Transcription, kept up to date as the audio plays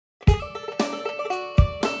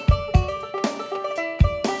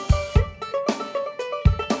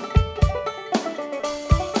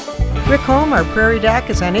Rick Holm, our Prairie Doc,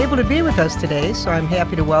 is unable to be with us today, so I'm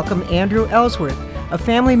happy to welcome Andrew Ellsworth, a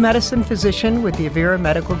family medicine physician with the Avera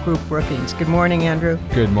Medical Group Brookings. Good morning, Andrew.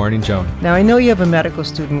 Good morning, Joan. Now, I know you have a medical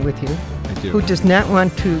student with you I do. who does not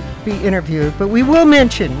want to be interviewed, but we will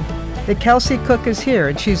mention that Kelsey Cook is here,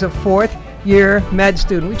 and she's a fourth-year med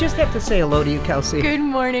student. We just have to say hello to you, Kelsey. Good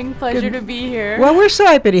morning. Pleasure to be here. Well, we're so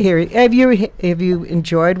happy to hear you. Have you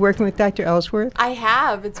enjoyed working with Dr. Ellsworth? I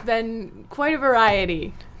have. It's been quite a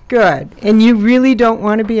variety. Good. And you really don't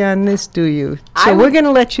want to be on this, do you? So we're going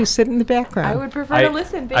to let you sit in the background. I would prefer to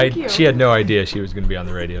listen. Thank you. She had no idea she was going to be on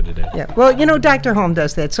the radio today. Yeah. Well, Dr. Holm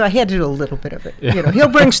does that, so I had to do a little bit of it. He'll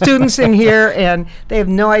bring students in here, and they have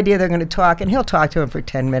no idea they're going to talk, and he'll talk to them for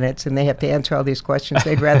 10 minutes, and they have to answer all these questions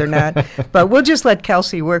they'd rather not. But we'll just let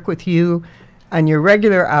Kelsey work with you on your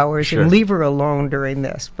regular hours Sure. and leave her alone during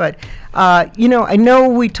this. But, I know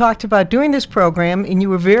we talked about doing this program, and you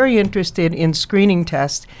were very interested in screening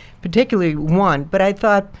tests, particularly one. But I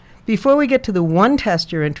thought, before we get to the one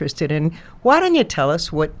test you're interested in, why don't you tell us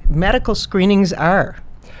what medical screenings are?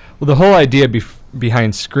 Well, the whole idea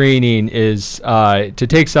behind screening is to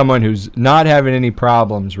take someone who's not having any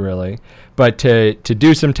problems, really, but to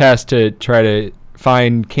do some tests to try to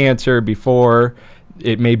find cancer before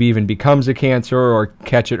it maybe even becomes a cancer, or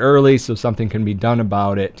catch it early so something can be done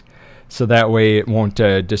about it, so that way it won't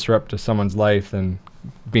disrupt someone's life and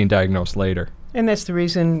being diagnosed later. And that's the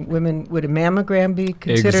reason would a mammogram be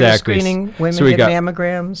considered Exactly. a screening? Women So we get got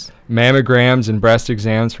mammograms? Mammograms and breast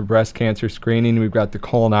exams for breast cancer screening. We've got the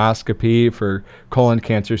colonoscopy for colon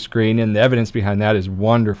cancer screening. The evidence behind that is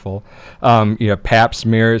wonderful. Pap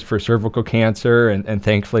smears for cervical cancer, and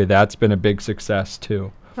thankfully that's been a big success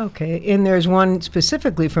too. Okay, and there's one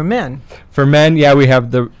specifically for men. For men,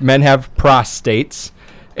 men have prostates.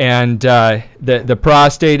 And the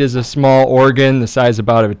prostate is a small organ the size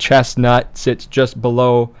about of a chestnut, sits just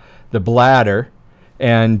below the bladder,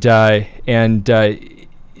 and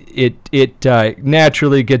it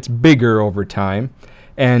naturally gets bigger over time,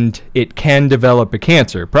 and it can develop a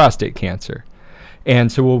cancer, prostate cancer. And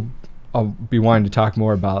so I'll be wanting to talk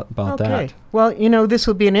more about that. Okay. Well, this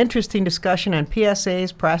will be an interesting discussion on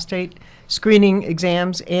PSAs, prostate screening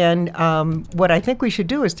exams, and what I think we should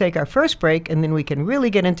do is take our first break, and then we can really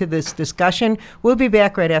get into this discussion. We'll be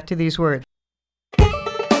back right after these words.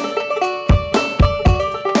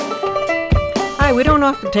 Hi, we don't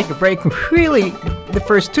often take a break really the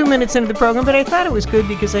first 2 minutes into the program, but I thought it was good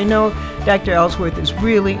because I know Dr. Ellsworth is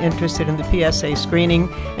really interested in the PSA screening,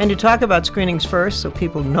 and to talk about screenings first so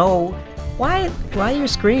people know why you're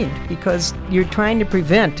screened, because you're trying to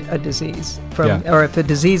prevent a disease or if a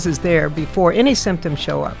disease is there before any symptoms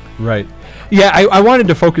show up. Right. Yeah, I wanted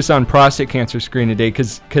to focus on prostate cancer screening today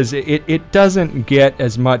because it doesn't get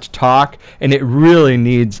as much talk, and it really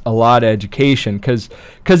needs a lot of education because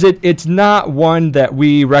it's not one that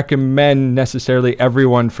we recommend necessarily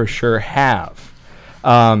everyone for sure have.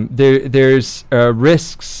 There's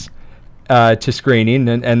risks to screening,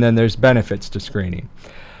 and then there's benefits to screening.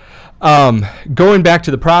 Going back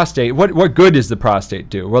to the prostate, what good does the prostate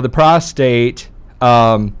do? Well, the prostate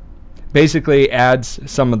basically adds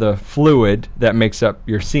some of the fluid that makes up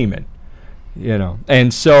your semen,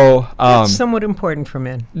 and so That's somewhat important for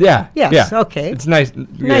men. Yeah. Yes. Yeah. Okay. It's nice.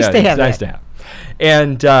 Nice to have Nice that. to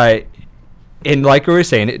have. And like we were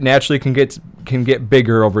saying, it naturally can get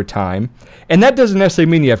bigger over time, and that doesn't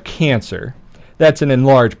necessarily mean you have cancer. That's an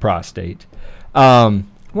enlarged prostate. What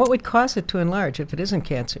would cause it to enlarge if it isn't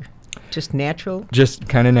cancer? Just natural? Just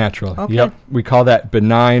kind of natural. Okay. Yep. We call that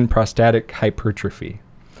benign prostatic hypertrophy,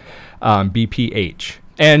 BPH.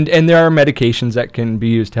 And there are medications that can be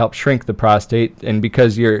used to help shrink the prostate, and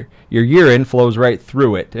because your urine flows right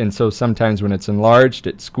through it, and so sometimes when it's enlarged,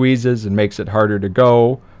 it squeezes and makes it harder to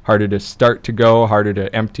go, harder to start to go, harder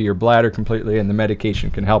to empty your bladder completely, and the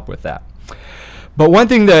medication can help with that. But one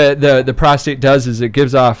thing the prostate does is it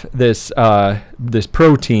gives off this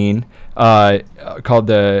protein called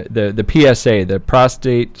the PSA, the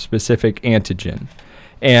prostate-specific antigen,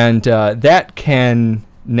 and that can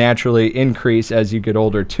naturally increase as you get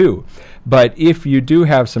older too. But if you do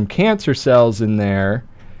have some cancer cells in there,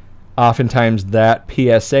 oftentimes that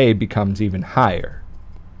PSA becomes even higher.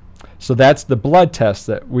 So that's the blood test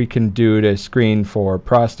that we can do to screen for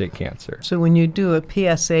prostate cancer. So when you do a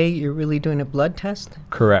PSA, you're really doing a blood test?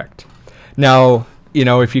 Correct. Now,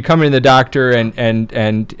 if you come in the doctor and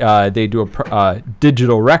they do a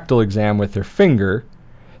digital rectal exam with their finger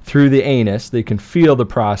through the anus, they can feel the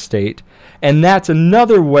prostate. And that's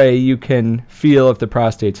another way you can feel if the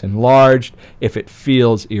prostate's enlarged, if it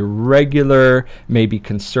feels irregular, maybe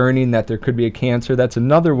concerning that there could be a cancer. That's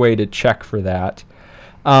another way to check for that.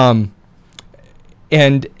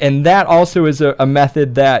 And that also is a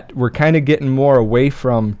method that we're kind of getting more away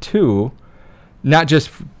from too, not just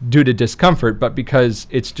due to discomfort, but because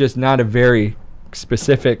it's just not a very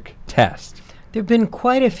specific test. There have been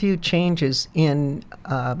quite a few changes in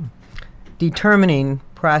determining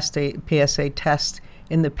prostate PSA tests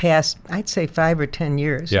in the past, I'd say 5 or 10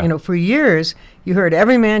 years. Yeah. For years, you heard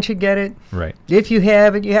every man should get it. Right. If you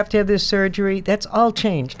have it, you have to have this surgery. That's all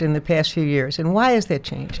changed in the past few years. And why has that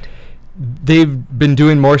changed? They've been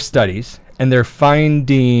doing more studies, and they're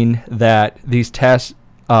finding that these tests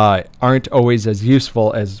aren't always as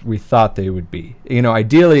useful as we thought they would be.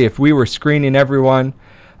 Ideally, if we were screening everyone,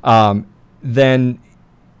 then,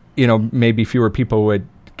 maybe fewer people would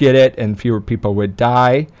get it and fewer people would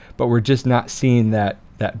die, but we're just not seeing that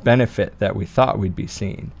benefit that we thought we'd be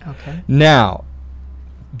seeing. Okay. Now,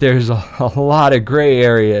 there's a lot of gray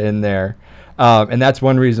area in there, and that's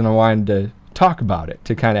one reason I wanted to talk about it,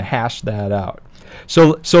 to kind of hash that out.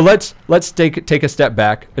 So let's take a step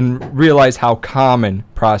back and realize how common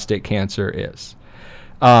prostate cancer is.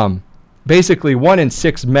 Basically, 1 in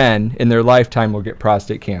 6 men in their lifetime will get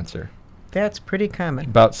prostate cancer. That's pretty common.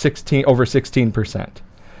 About over 16%.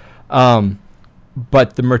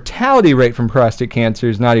 But the mortality rate from prostate cancer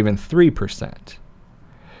is not even 3%.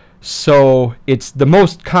 So it's the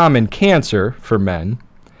most common cancer for men,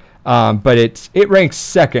 but it ranks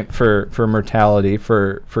second for mortality,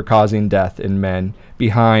 for causing death in men,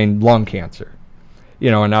 behind lung cancer.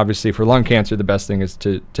 And obviously for lung cancer, the best thing is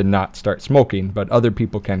to not start smoking, but other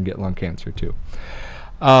people can get lung cancer too.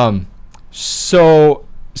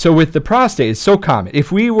 So with the prostate, it's so common.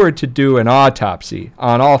 If we were to do an autopsy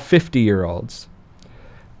on all 50-year-olds,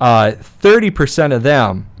 30% of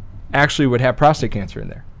them actually would have prostate cancer in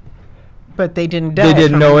there. But they didn't die. They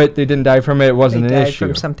didn't know it. They didn't die from it. It wasn't an issue. They died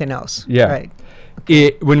from something else. Yeah. Right.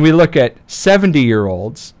 Okay. When we look at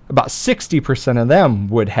 70-year-olds, about 60% of them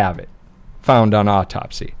would have it found on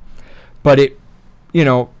autopsy. But it,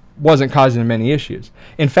 wasn't causing them any issues.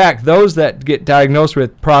 In fact, those that get diagnosed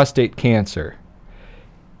with prostate cancer,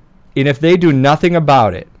 and if they do nothing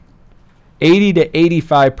about it, 80 to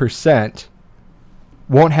 85%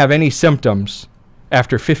 won't have any symptoms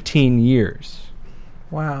after 15 years.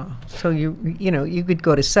 Wow. So you could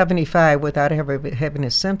go to 75 without ever having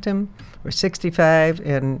a symptom, or 65,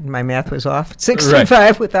 and my math was off, 65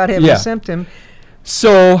 right. without having a symptom.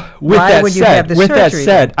 So with that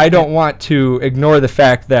said, I don't want to ignore the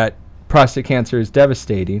fact that prostate cancer is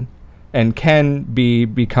devastating and can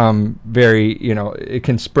become very, it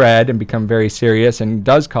can spread and become very serious and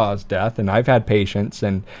does cause death. And I've had patients,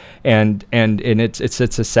 and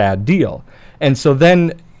it's a sad deal. And so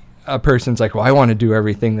then a person's like, well, I want to do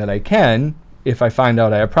everything that I can if I find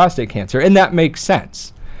out I have prostate cancer, and that makes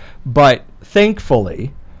sense. But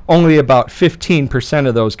thankfully, only about 15%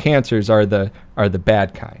 of those cancers are the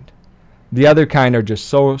bad kind. The other kind are just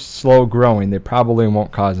so slow growing, they probably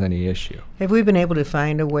won't cause any issue. Have we been able to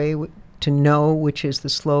find a way to know which is the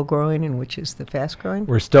slow growing and which is the fast growing?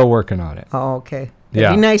 We're still working on it. Oh, okay.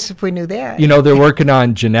 It'd be nice if we knew that. They're working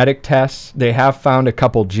on genetic tests. They have found a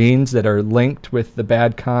couple genes that are linked with the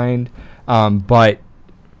bad kind, but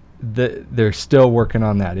they're still working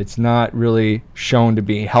on that. It's not really shown to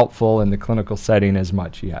be helpful in the clinical setting as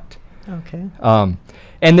much yet. Okay.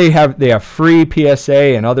 And they have free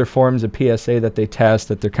PSA and other forms of PSA that they test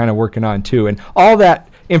that they're kind of working on too. And all that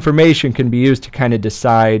information can be used to kind of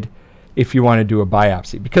decide if you want to do a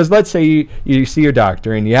biopsy. Because let's say you see your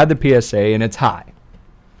doctor and you had the PSA and it's high.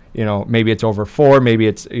 Maybe it's over 4, maybe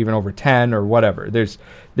it's even over 10 or whatever. There's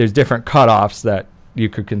different cutoffs that you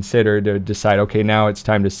could consider to decide, okay, now it's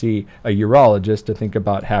time to see a urologist to think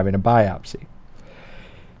about having a biopsy.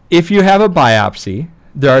 If you have a biopsy,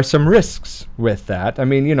 there are some risks with that. I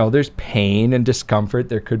mean, there's pain and discomfort.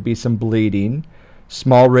 There could be some bleeding,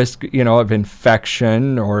 small risk, of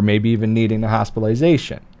infection, or maybe even needing a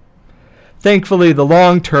hospitalization. Thankfully, the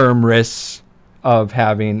long-term risks of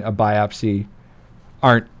having a biopsy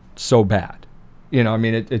aren't so bad.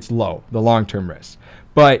 It's low, the long-term risk.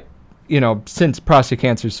 But, since prostate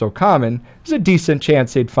cancer is so common, there's a decent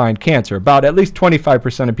chance they'd find cancer. About at least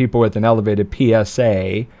 25% of people with an elevated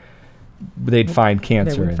PSA, they'd find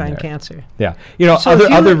cancer in there. They would find cancer. Yeah. So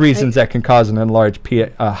other reasons that can cause an enlarged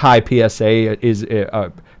high PSA is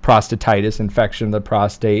prostatitis, infection of the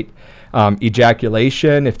prostate.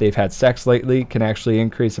 Ejaculation, if they've had sex lately, can actually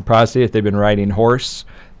increase the prostate. If they've been riding horse,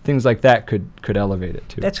 things like that could elevate it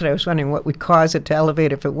too. That's what I was wondering, what would cause it to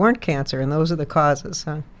elevate if it weren't cancer, and those are the causes,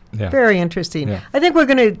 huh? Yeah. Very interesting. Yeah. I think we're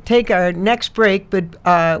going to take our next break,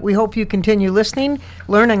 but we hope you continue listening,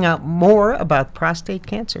 learning out more about prostate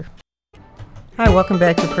cancer. Hi, welcome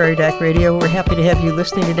back to Prairie Doc Radio. We're happy to have you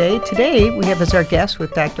listening today. Today, we have as our guest,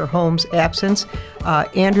 with Dr. Holmes' absence,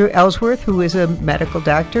 Andrew Ellsworth, who is a medical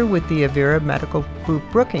doctor with the Avera Medical Group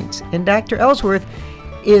Brookings. And Dr. Ellsworth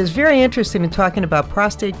is very interested in talking about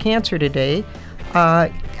prostate cancer today.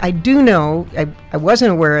 I do know, I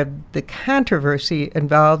wasn't aware of the controversy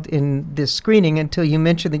involved in this screening until you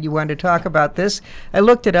mentioned that you wanted to talk about this. I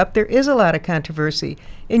looked it up. There is a lot of controversy.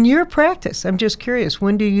 In your practice, I'm just curious,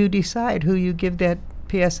 when do you decide who you give that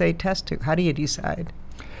PSA test to? How do you decide?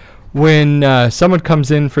 When someone comes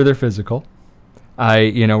in for their physical,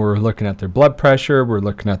 we're looking at their blood pressure, we're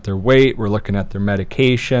looking at their weight, we're looking at their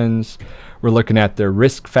medications, we're looking at their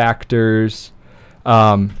risk factors.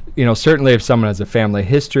 Certainly if someone has a family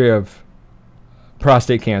history of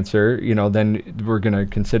prostate cancer, then we're going to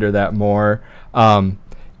consider that more.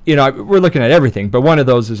 We're looking at everything, but one of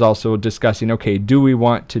those is also discussing, okay, do we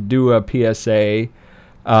want to do a PSA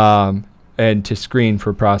and to screen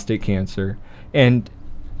for prostate cancer? And,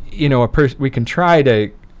 we can try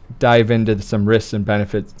to dive into some risks and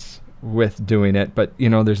benefits with doing it, but,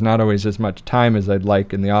 there's not always as much time as I'd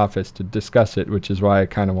like in the office to discuss it, which is why I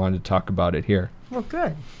kind of wanted to talk about it here. Well,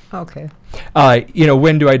 good. Okay.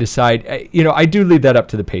 When do I decide? I do leave that up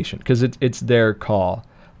to the patient because it's their call.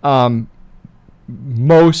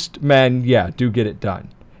 Most men, do get it done.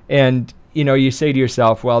 And, you say to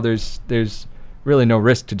yourself, well, there's really no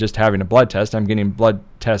risk to just having a blood test. I'm getting blood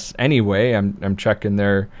tests anyway. I'm checking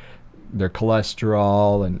their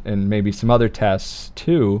cholesterol and maybe some other tests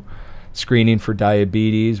too, screening for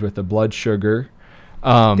diabetes with the blood sugar.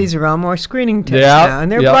 These are all more screening tests now,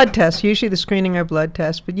 and they're blood tests. Usually the screening are blood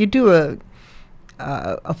tests, but you do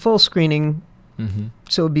a full screening,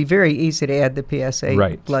 so it would be very easy to add the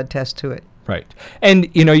PSA blood test to it. Right. And,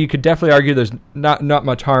 you could definitely argue there's not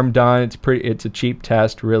much harm done. It's a cheap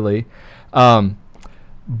test, really.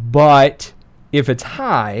 But if it's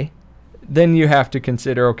high, then you have to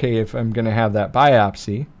consider, okay, if I'm going to have that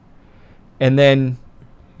biopsy, and then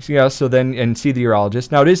and see the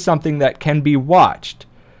urologist. Now, it is something that can be watched.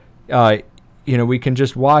 We can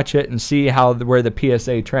just watch it and see where the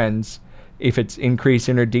PSA trends, if it's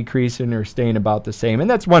increasing or decreasing or staying about the same. And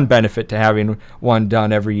that's one benefit to having one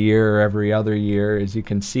done every year or every other year, is you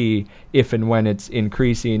can see if and when it's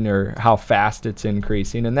increasing or how fast it's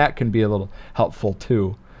increasing. And that can be a little helpful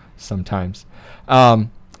too sometimes.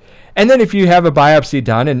 And then if you have a biopsy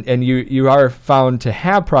done and you are found to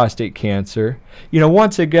have prostate cancer,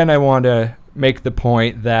 once again, I want to make the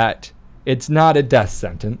point that it's not a death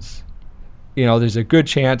sentence. There's a good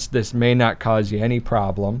chance this may not cause you any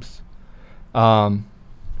problems. But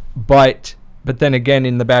then again,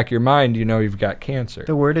 in the back of your mind, you've got cancer.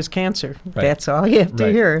 The word is cancer. Right. That's all you have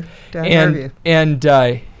to hear. And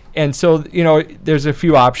so, there's a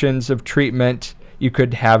few options of treatment. You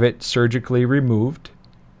could have it surgically removed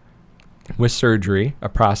with surgery, a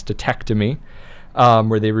prostatectomy,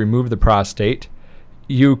 where they remove the prostate.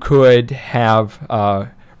 You could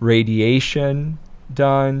have radiation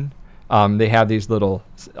done. They have these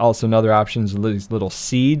also another options, these little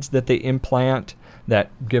seeds that they implant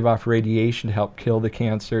that give off radiation to help kill the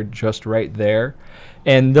cancer just right there.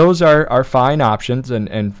 And those are fine options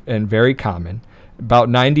and very common. About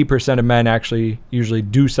 90% of men actually usually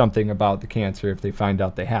do something about the cancer if they find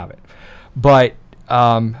out they have it. But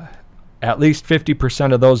at least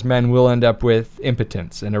 50% of those men will end up with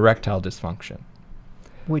impotence and erectile dysfunction,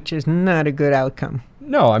 which is not a good outcome.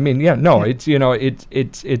 No, it's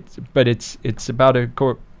about a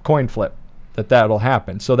coin flip that'll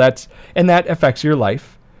happen. So that affects your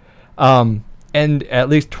life. And at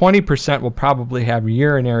least 20% will probably have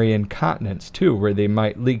urinary incontinence too, where they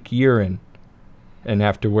might leak urine and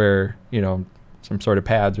have to wear, some sort of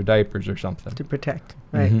pads or diapers or something to protect.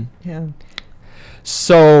 Right. Mm-hmm. Yeah.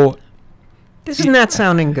 So this is not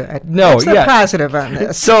sounding good. No, What's the positive on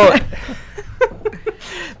this? So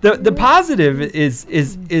the positive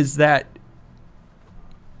is that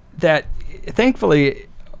thankfully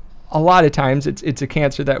a lot of times it's a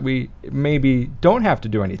cancer that we maybe don't have to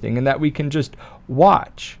do anything and that we can just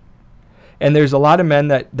watch. And there's a lot of men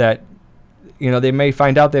that they may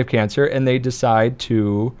find out they have cancer and they decide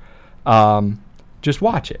to just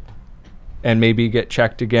watch it and maybe get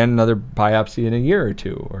checked again, another biopsy in a year or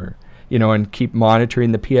two, or and keep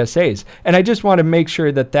monitoring the PSAs. And I just want to make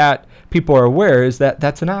sure that people are aware is that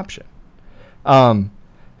that's an option. And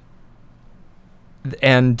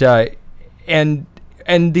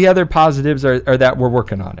the other positives are that we're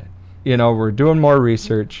working on it. We're doing more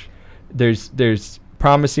research. There's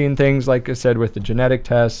promising things, like I said, with the genetic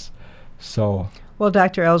tests. So, well,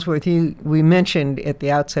 Dr. Ellsworth, we mentioned at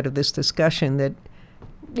the outset of this discussion that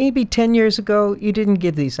maybe 10 years ago, you didn't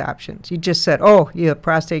give these options. You just said, oh, you have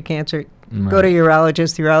prostate cancer, go to a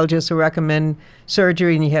urologist. The urologist will recommend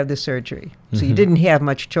surgery, and you have the surgery. So you didn't have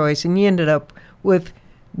much choice, and you ended up with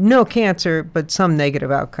no cancer, but some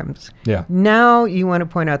negative outcomes. Yeah. Now you want to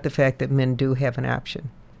point out the fact that men do have an option.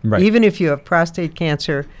 Right. Even if you have prostate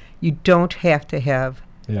cancer, you don't have to have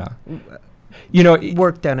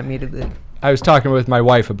work done immediately. I was talking with my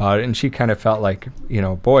wife about it, and she kind of felt like,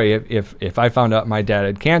 boy, if I found out my dad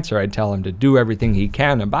had cancer, I'd tell him to do everything he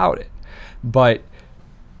can about it. But,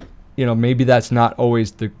 maybe that's not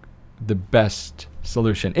always the best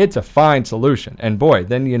solution. It's a fine solution. And boy,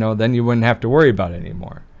 then you wouldn't have to worry about it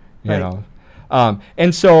anymore.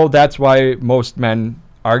 And so that's why most men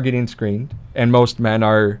are getting screened, and most men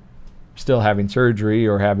are still having surgery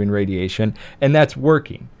or having radiation, and that's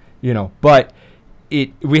working, but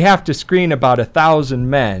we have to screen about 1,000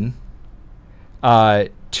 men and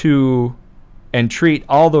treat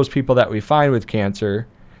all those people that we find with cancer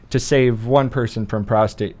to save one person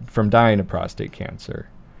from dying of prostate cancer.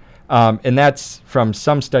 And that's from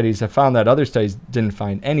some studies have found that other studies didn't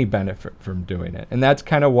find any benefit from doing it. And that's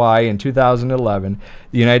kind of why in 2011,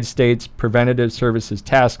 the United States Preventative Services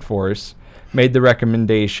Task Force made the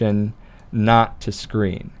recommendation not to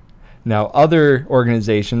screen. Now, other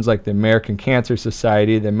organizations like the American Cancer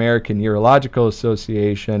Society, the American Urological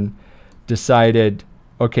Association decided,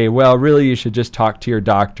 okay, well, really you should just talk to your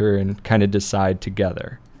doctor and kind of decide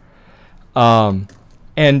together. And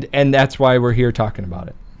that's why we're here talking about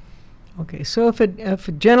it. Okay, so if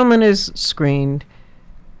a gentleman is screened,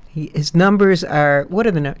 his numbers are, what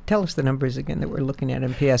are tell us the numbers again that we're looking at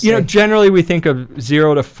in PSA. Generally we think of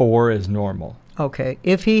 0 to 4 as normal. Okay,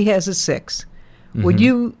 if he has a 6, would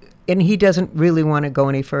you, and he doesn't really want to go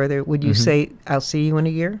any further, would you say, I'll see you in a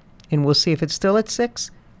year, and we'll see if it's still at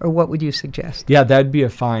 6, or what would you suggest? Yeah, that'd be a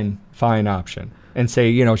fine option. And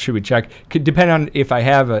say, should we check? Could depend on if I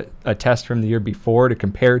have a test from the year before to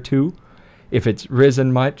compare to. If it's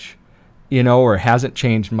risen much, or hasn't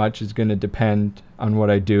changed much, is going to depend on what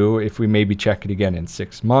I do. If we maybe check it again in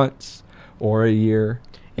 6 months or a year.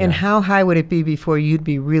 And how high would it be before you'd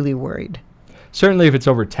be really worried? Certainly if it's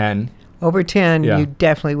over 10. Over 10, you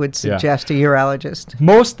definitely would suggest a urologist.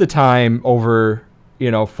 Most of the time over,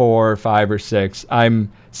 4, 5, or 6,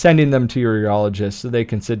 I'm sending them to your urologist so they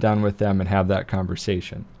can sit down with them and have that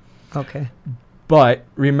conversation. Okay. But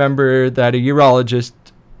remember that a urologist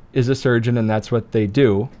is a surgeon, and that's what they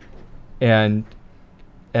do. And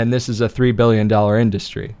this is a $3 billion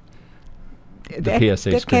industry. The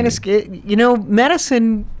PSA that kind of scary.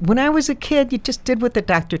 Medicine, when I was a kid, you just did what the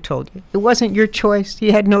doctor told you. It wasn't your choice.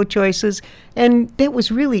 You had no choices. And that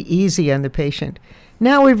was really easy on the patient.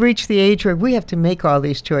 Now we've reached the age where we have to make all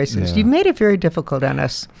these choices. You've made it very difficult on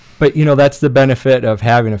us. But, that's the benefit of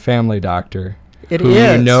having a family doctor. It who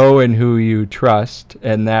is. You know and who you trust,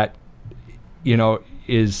 and that,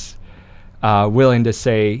 is willing to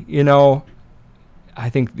say, I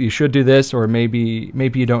think you should do this, or maybe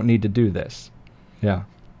you don't need to do this. Yeah.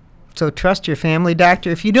 So trust your family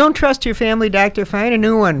doctor. If you don't trust your family doctor, find a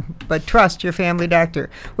new one, but trust your family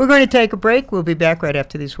doctor. We're going to take a break. We'll be back right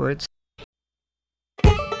after these words.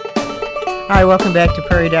 Hi, welcome back to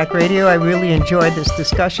Prairie Doc Radio. I really enjoyed this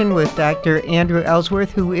discussion with Dr. Andrew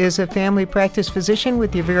Ellsworth, who is a family practice physician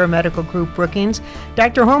with the Avera Medical Group Brookings.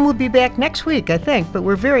 Dr. Holm will be back next week, I think, but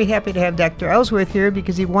we're very happy to have Dr. Ellsworth here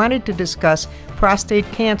because he wanted to discuss prostate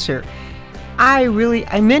cancer.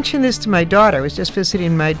 I mentioned this to my daughter. I was just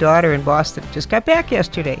visiting my daughter in Boston. Just got back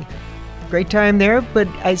yesterday. Great time there, but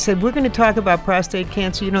I said, we're going to talk about prostate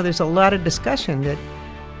cancer. There's a lot of discussion that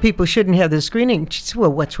people shouldn't have the screening. She said,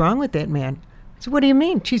 well, what's wrong with that, man? I said, what do you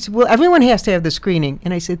mean? She said, well, everyone has to have the screening.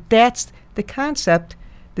 And I said, that's the concept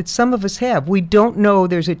that some of us have. We don't know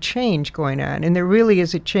there's a change going on. And there really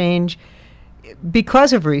is a change.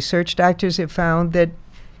 Because of research, doctors have found that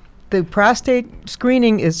the prostate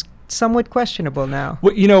screening is somewhat questionable now.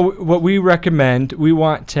 Well, what we recommend, we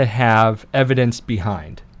want to have evidence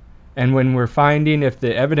behind. And when we're finding if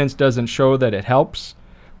the evidence doesn't show that it helps,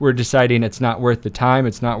 we're deciding it's not worth the time,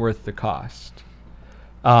 it's not worth the cost.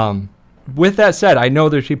 With that said, I know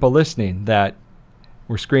there's people listening that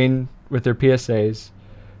were screened with their PSAs,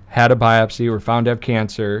 had a biopsy, were found to have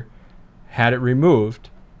cancer, had it removed,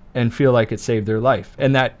 and feel like it saved their life.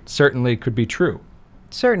 And that certainly could be true.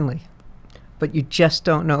 Certainly. But you just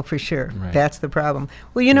don't know for sure. Right. That's the problem.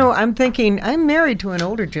 Well, I'm thinking, I'm married to an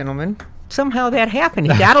older gentleman. Somehow that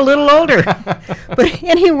happened. He got a little older. But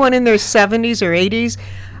anyone in their 70s or 80s,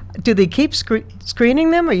 Do they keep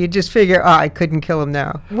screening them, or you just figure, I couldn't kill him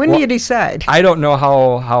now? When do you decide? I don't know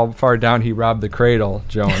how far down he robbed the cradle,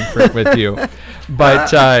 Joan, with you. But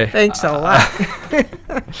thanks a lot.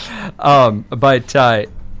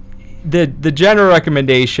 The general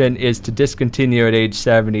recommendation is to discontinue at age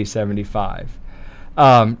 70, 75.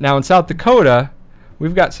 Now in South Dakota,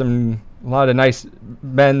 we've got a lot of nice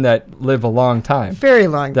men that live a long time. Very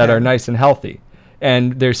long that time. are nice and healthy.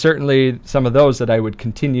 And there's certainly some of those that I would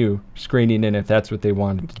continue screening in if that's what they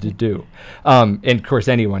wanted to do. And of course,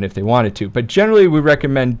 anyone if they wanted to. But generally, we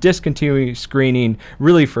recommend discontinuing screening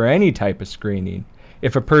really for any type of screening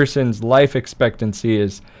if a person's life expectancy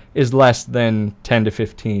is less than 10 to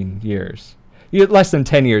 15 years. Less than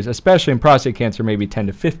 10 years, especially in prostate cancer, maybe 10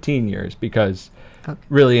 to 15 years, because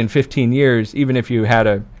really in 15 years, even if you had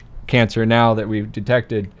a cancer now that we've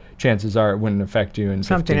detected, chances are it wouldn't affect you in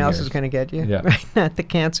something 15 else years. is going to get you, Yeah. right? Not the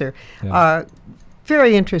cancer. Yeah.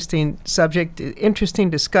 Very interesting subject,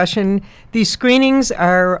 interesting discussion. These screenings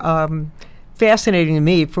are fascinating to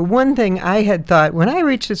me. For one thing, I had thought when I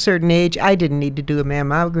reached a certain age, I didn't need to do a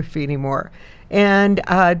mammography anymore. And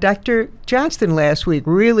Dr. Johnston last week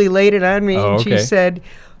really laid it on me, and she said,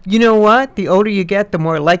 you know what? The older you get, the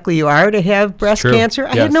more likely you are to have breast cancer.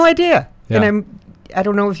 I had no idea. Yeah. And I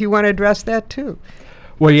don't know if you want to address that too.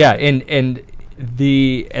 Well, yeah, and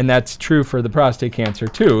that's true for the prostate cancer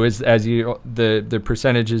too. Is as the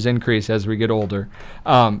percentages increase as we get older.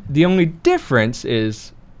 The only difference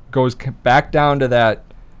goes back down to that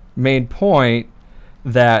main point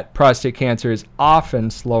that prostate cancer is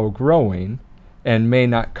often slow growing and may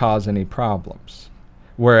not cause any problems,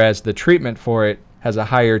 whereas the treatment for it has a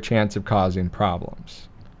higher chance of causing problems.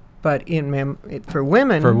 But for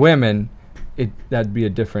women. That'd be a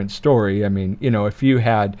different story. I mean, if you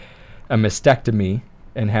had a mastectomy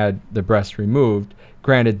and had the breast removed,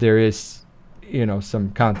 granted there is,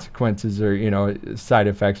 some consequences or, side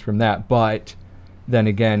effects from that. But then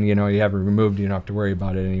again, you have it removed, you don't have to worry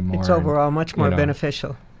about it anymore. It's overall much more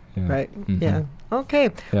beneficial, right? Mm-hmm. Yeah. Okay.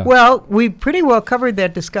 Yeah. Well, we pretty well covered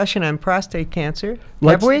that discussion on prostate cancer,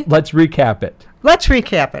 have we? Let's recap it. Let's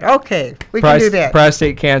recap it. Okay. We can do that.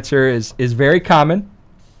 Prostate cancer is very common.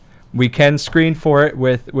 We can screen for it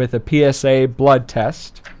with a PSA blood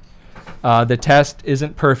test. The test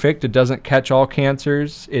isn't perfect. It doesn't catch all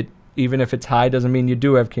cancers. Even if it's high, doesn't mean you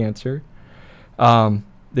do have cancer.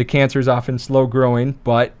 The cancer is often slow growing,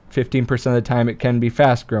 but 15% of the time it can be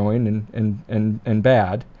fast growing and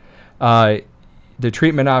bad. The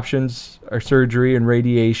treatment options are surgery and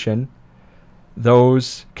radiation.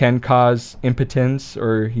 Those can cause impotence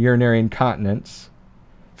or urinary incontinence.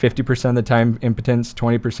 50% of the time impotence,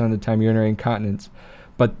 20% of the time urinary incontinence.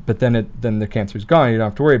 But then the cancer's gone. You don't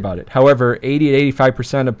have to worry about it. However, 80 to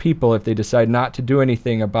 85% of people, if they decide not to do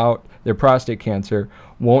anything about their prostate cancer,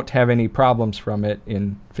 won't have any problems from it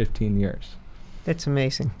in 15 years. That's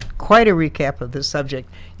amazing. Quite a recap of this subject.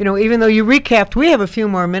 Even though you recapped, we have a few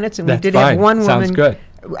more minutes, and we did have one woman. Sounds good.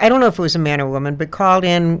 I don't know if it was a man or woman, but called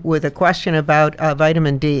in with a question about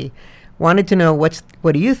vitamin D. Wanted to know what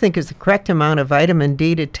do you think is the correct amount of vitamin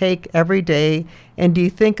D to take every day, and do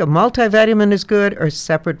you think a multivitamin is good or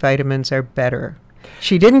separate vitamins are better?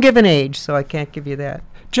 She didn't give an age, so I can't give you that.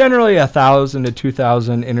 Generally 1,000 to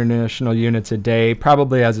 2,000 international units a day,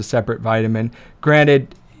 probably as a separate vitamin.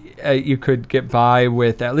 Granted, you could get by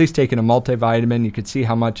with at least taking a multivitamin. You could see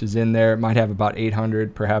how much is in there. It might have about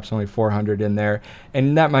 800, perhaps only 400 in there,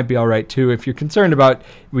 and that might be all right too. If you're concerned about,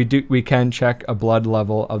 we can check a blood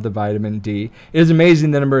level of the vitamin D. It is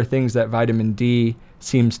amazing the number of things that vitamin D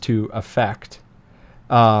seems to affect,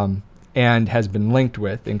 and has been linked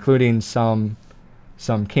with, including some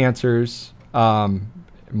cancers,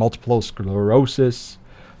 multiple sclerosis,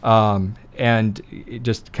 and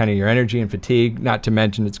just kind of your energy and fatigue, not to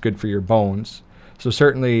mention it's good for your bones. So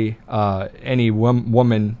certainly any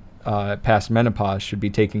woman past menopause should be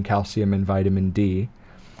taking calcium and vitamin D.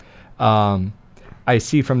 I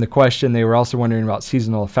see from the question they were also wondering about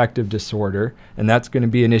seasonal affective disorder, and that's going to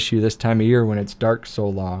be an issue this time of year when it's dark so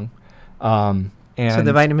long. And so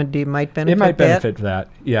the vitamin D might benefit that? It might benefit that,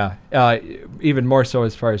 yeah. Even more so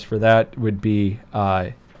as far as for that would be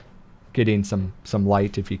getting some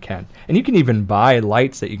light if you can. And you can even buy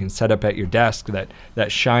lights that you can set up at your desk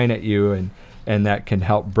that shine at you and that can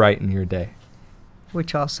help brighten your day.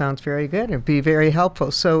 Which all sounds very good. It'd be very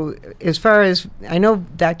helpful. So as far as, I know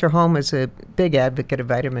Dr. Holm is a big advocate of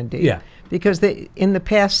vitamin D. Yeah. Because in the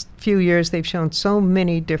past few years, they've shown so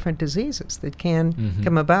many different diseases that can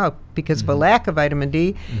come about because of a lack of vitamin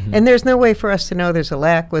D. And there's no way for us to know there's a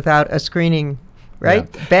lack without a screening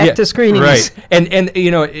right? Back to screenings. Right. And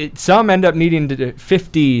you know, some end up needing to do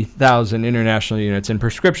 50,000 international units in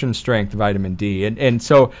prescription strength vitamin D. And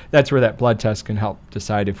so that's where that blood test can help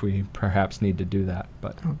decide if we perhaps need to do that.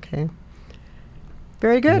 But okay.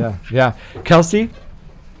 Very good. Yeah. Kelsey,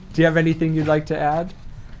 do you have anything you'd like to add?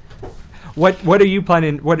 What are you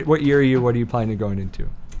planning, what year are you, what are you planning going into?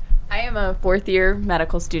 I am a fourth-year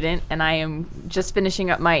medical student, and I am just finishing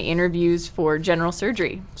up my interviews for general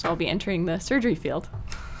surgery. So I'll be entering the surgery field.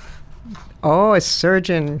 Oh, a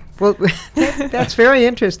surgeon. Well, that's very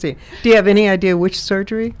interesting. Do you have any idea which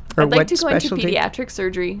surgery or I'd like what to go into specialty? pediatric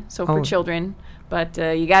surgery, so for children. But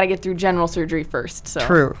you got to get through general surgery first. So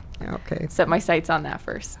True. Okay. set my sights on that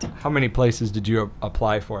first. How many places did you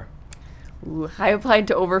apply for? Ooh, I applied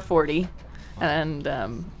to over 40, and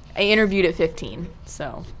I interviewed at 15.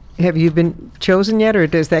 So Have you been chosen yet, or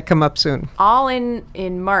does that come up soon? all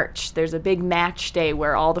in March, there's a big match day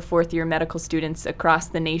where all the fourth-year medical students across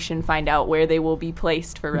the nation find out where they will be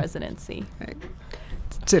placed for residency.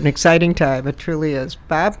 It's an exciting time. It truly is.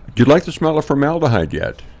 Bob? Do you like the smell of formaldehyde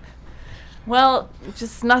yet? Well,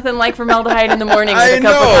 just nothing like formaldehyde in the morning with a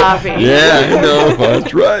cup of coffee. Yeah, I know.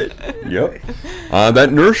 That's right. Yep.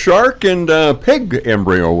 That nurse shark and pig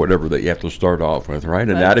embryo, whatever that you have to start off with, right?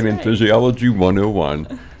 Anatomy and right. Physiology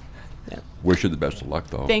 101. Wish you the best of luck,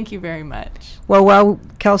 though. Thank you very much. Well, while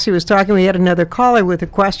Kelsey was talking, we had another caller with a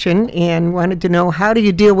question and wanted to know, how do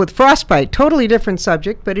you deal with frostbite? Totally different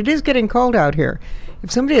subject, but it is getting cold out here. If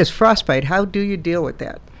somebody has frostbite, how do you deal with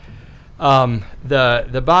that?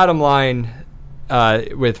 The bottom line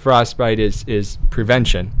with frostbite is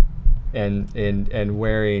prevention and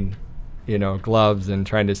wearing, you know, gloves and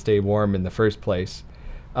trying to stay warm in the first place.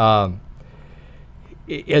 As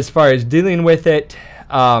far as dealing with it,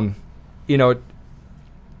 you know,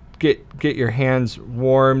 get your hands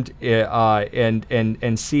warmed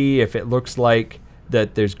and see if it looks like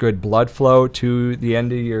that there's good blood flow to the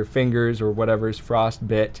end of your fingers or whatever's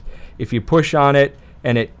frostbit. If you push on it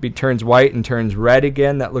and it turns white and turns red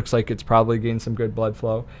again, that looks like it's probably gained some good blood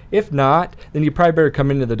flow. If not, then you probably better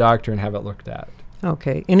come into the doctor and have it looked at.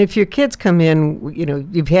 Okay. And if your kids come in, you know,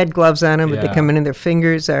 you've had gloves on them, but they come in and their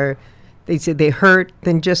fingers they say they hurt,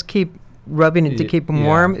 then just keep rubbing it to keep them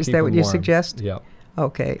warm. Is that what you suggest? Yep.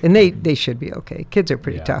 Okay. And they should be okay. Kids are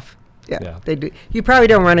pretty tough. Yeah. They do. You probably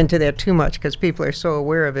don't run into that too much because people are so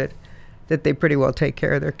aware of it that they pretty well take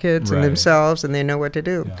care of their kids and themselves, and they know what to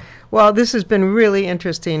do. Yeah. Well, this has been really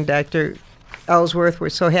interesting, Dr. Ellsworth. We're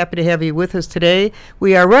so happy to have you with us today.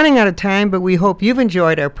 We are running out of time, but we hope you've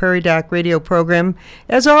enjoyed our Prairie Doc radio program.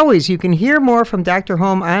 As always, you can hear more from Dr.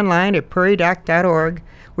 Holm online at prairiedoc.org,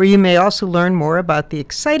 where you may also learn more about the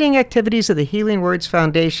exciting activities of the Healing Words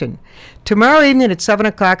Foundation. Tomorrow evening at 7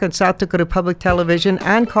 o'clock on South Dakota Public Television,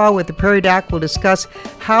 On Call with the Prairie Doc will discuss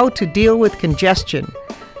how to deal with congestion.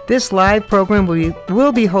 This live program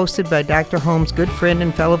will be hosted by Dr. Holm's good friend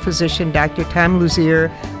and fellow physician, Dr. Tom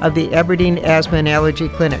Luzier of the Aberdeen Asthma and Allergy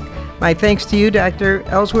Clinic. My thanks to you, Dr.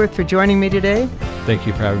 Ellsworth, for joining me today. Thank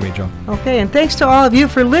you for having me, Joe. Okay, and thanks to all of you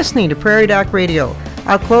for listening to Prairie Doc Radio.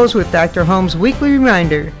 I'll close with Dr. Holm's weekly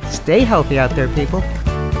reminder, stay healthy out there, people.